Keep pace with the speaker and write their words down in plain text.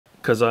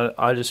because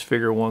I just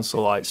figure once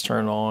the lights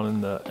turn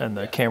on and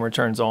the camera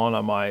turns on,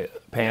 I might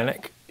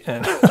panic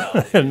and,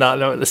 and not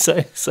know what to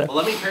say. So. Well,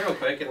 let me pray real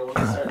quick and then we'll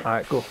get started. All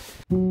right, cool.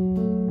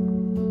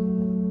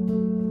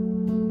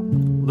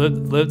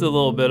 Lived a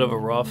little bit of a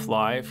rough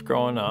life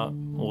growing up.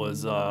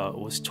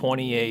 Was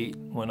 28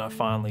 when I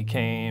finally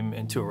came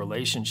into a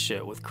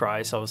relationship with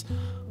Christ. I was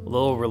a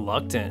little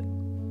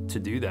reluctant to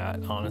do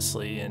that,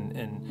 honestly,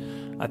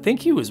 and I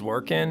think he was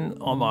working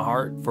on my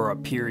heart for a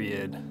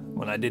period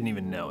when I didn't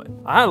even know it.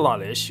 I had a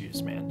lot of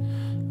issues,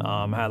 man.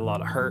 I had a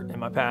lot of hurt in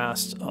my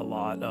past, a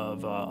lot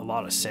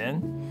of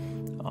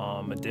sin,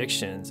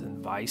 addictions and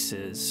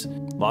vices,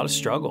 a lot of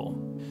struggle,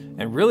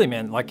 and really,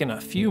 man, like in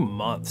a few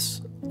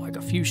months. Like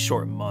a few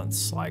short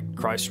months, like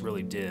Christ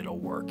really did a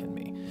work in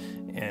me,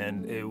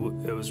 and it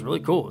was really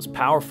cool. It was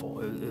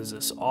powerful. It was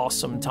this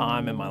awesome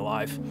time in my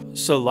life.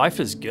 So life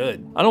is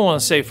good. I don't want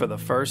to say for the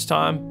first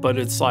time, but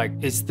it's like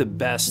it's the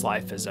best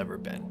life has ever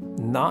been.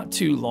 Not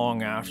too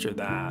long after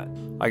that,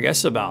 I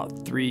guess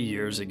about 3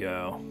 years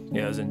ago,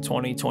 it was in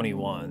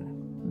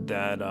 2021,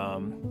 that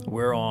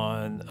we're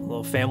on a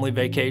little family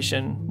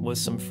vacation with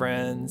some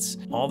friends.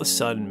 All of a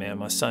sudden, man,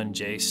 my son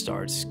Jay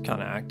starts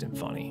kind of acting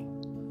funny.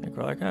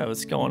 We're like, oh,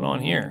 what's going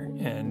on here?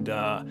 And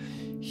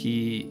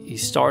he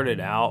started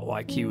out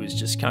like he was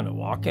just kind of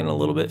walking a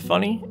little bit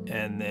funny,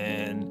 and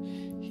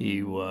then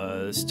he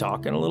was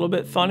talking a little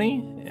bit funny,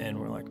 and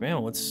we're like,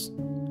 man, what's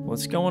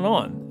going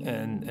on?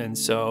 And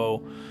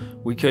so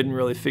we couldn't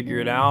really figure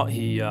it out.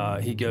 He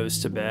goes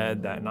to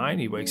bed that night.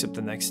 He wakes up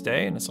the next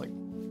day, and it's like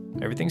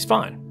everything's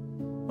fine.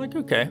 I'm like,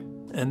 okay.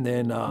 And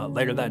then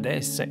later that day,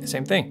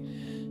 same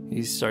thing.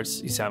 He's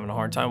having a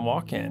hard time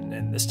walking,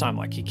 and this time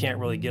like he can't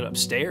really get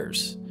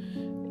upstairs.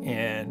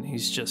 And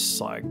he's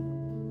just like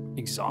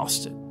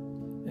exhausted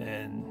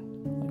and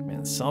like,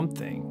 man,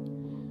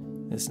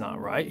 something is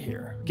not right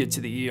here. Get to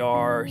the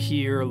ER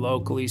here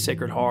locally,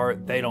 Sacred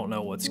Heart. They don't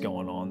know what's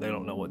going on. They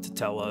don't know what to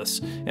tell us.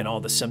 And all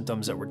the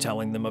symptoms that we're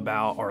telling them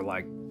about are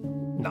like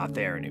not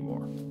there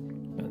anymore.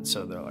 And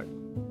so they're like,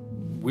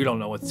 we don't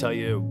know what to tell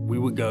you. We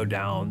would go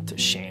down to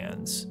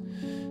Shands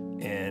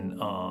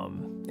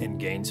in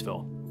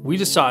Gainesville. We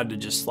decided to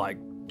just like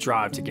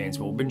drive to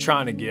Gainesville. We've been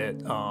trying to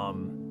get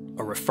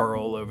a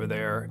referral over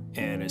there,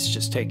 and it's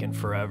just taken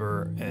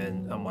forever.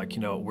 And I'm like,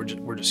 you know,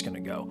 we're just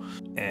gonna go.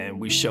 And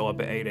we show up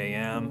at 8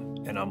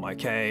 a.m. and I'm like,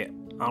 hey,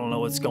 I don't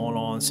know what's going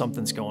on.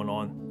 Something's going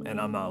on, and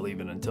I'm not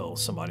leaving until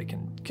somebody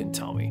can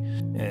tell me.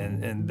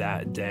 And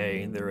that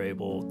day, they're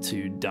able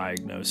to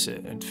diagnose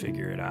it and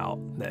figure it out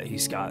that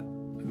he's got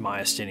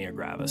myasthenia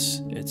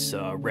gravis. It's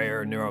a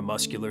rare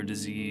neuromuscular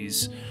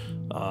disease,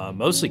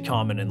 mostly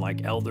common in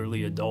like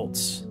elderly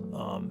adults.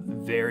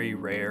 Very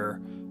rare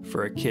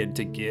for a kid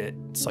to get.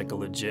 It's like a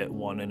legit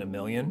 1 in a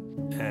million,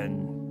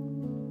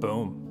 and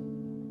boom,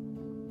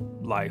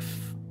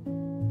 life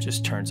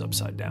just turns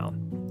upside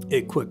down.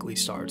 It quickly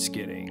starts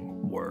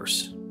getting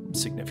worse,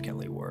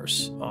 significantly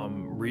worse.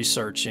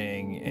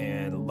 Researching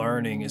and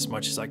learning as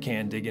much as I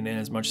can, digging in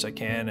as much as I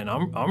can, and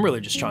I'm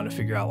really just trying to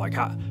figure out like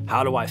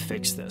how do I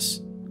fix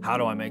this? How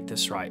do I make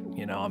this right?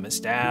 You know, I'm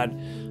his dad.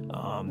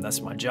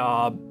 That's my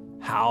job.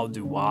 How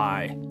do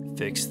I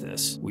fix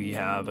this? We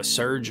have a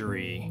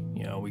surgery.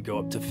 You know, we go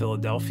up to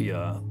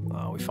Philadelphia.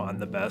 We find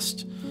the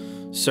best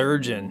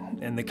surgeon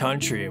in the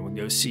country, and we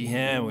go see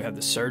him. We have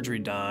the surgery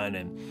done,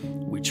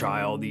 and we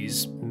try all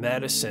these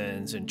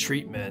medicines and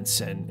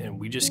treatments, and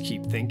we just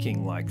keep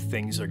thinking like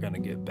things are gonna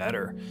get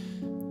better,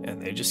 and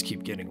they just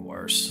keep getting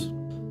worse.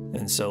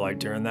 And so like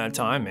during that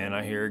time, man,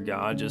 I hear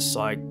God just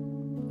like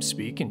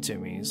speaking to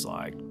me. He's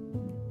like,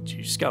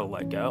 you just gotta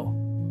let go.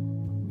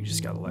 You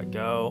just gotta let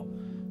go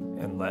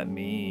and let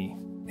me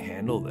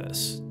handle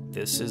this.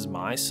 This is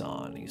my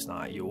son, he's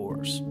not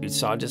yours.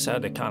 So I just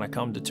had to kind of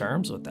come to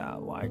terms with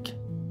that. Like,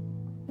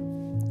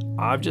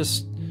 I've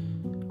just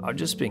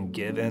been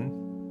given,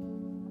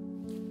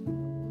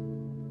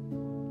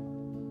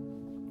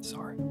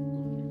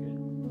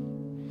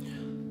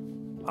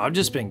 I've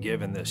just been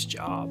given this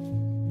job.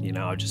 You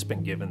know, I've just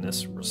been given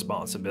this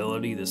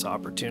responsibility, this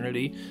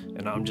opportunity,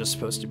 and I'm just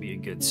supposed to be a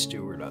good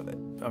steward of it.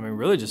 I mean,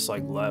 really just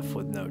like left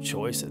with no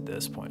choice at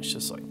this point. It's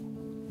just like,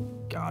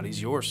 God,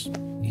 he's yours.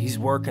 He's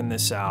working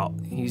this out.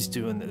 He's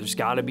doing this. There's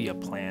got to be a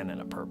plan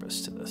and a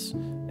purpose to this.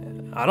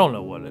 I don't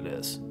know what it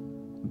is,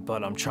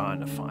 but I'm trying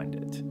to find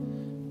it.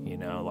 You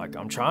know, like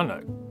I'm trying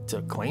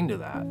to cling to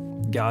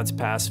that. God's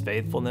past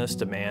faithfulness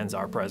demands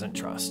our present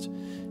trust.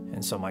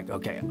 And so I'm like,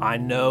 okay, I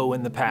know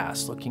in the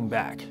past, looking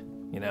back,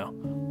 you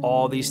know,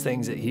 all these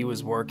things that he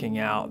was working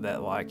out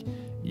that like,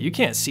 you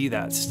can't see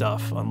that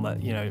stuff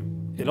unless, you know,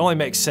 it only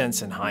makes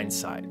sense in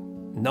hindsight.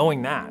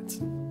 Knowing that,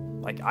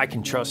 like I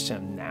can trust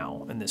him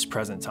now in this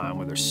present time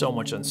where there's so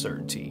much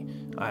uncertainty.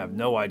 I have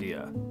no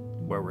idea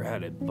where we're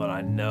headed, but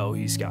I know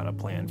he's got a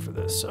plan for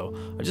this. So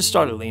I just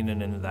started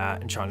leaning into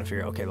that and trying to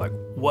figure out, okay, like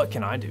what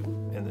can I do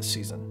in this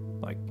season?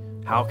 Like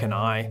how can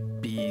I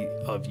be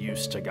of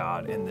use to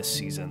God in this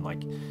season?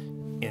 Like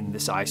in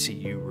this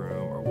ICU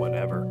room or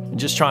whatever. And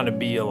just trying to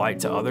be a light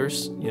to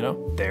others, you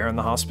know, there in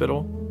the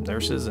hospital,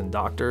 nurses and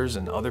doctors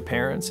and other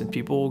parents and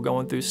people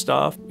going through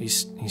stuff.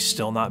 He's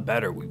still not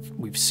better.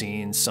 We've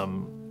seen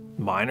some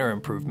minor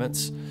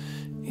improvements,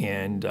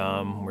 and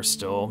we're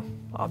still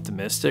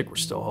optimistic. We're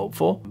still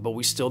hopeful, but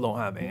we still don't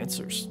have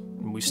answers.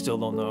 We still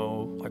don't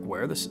know like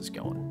where this is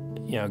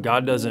going. You know,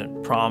 God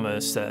doesn't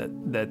promise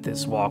that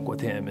this walk with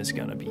him is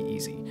going to be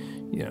easy.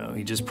 You know,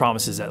 he just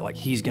promises that like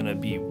he's going to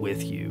be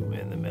with you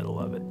in the middle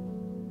of it,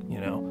 you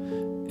know?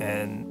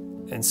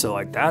 And so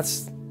like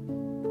that's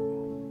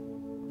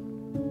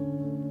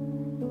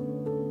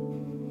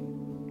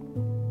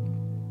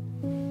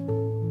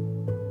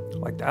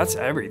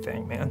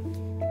everything, man.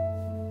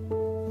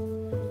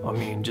 I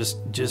mean,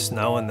 just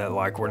knowing that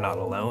like we're not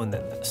alone in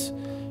this.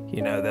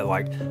 You know, that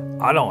like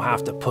I don't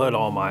have to put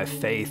all my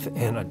faith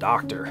in a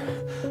doctor.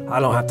 I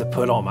don't have to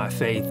put all my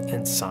faith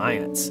in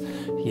science.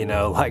 You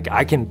know, like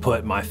I can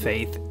put my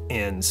faith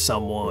in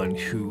someone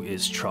who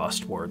is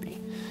trustworthy,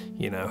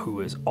 you know,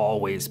 who has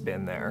always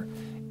been there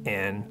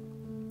and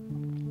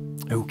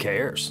who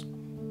cares,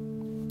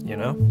 you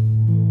know?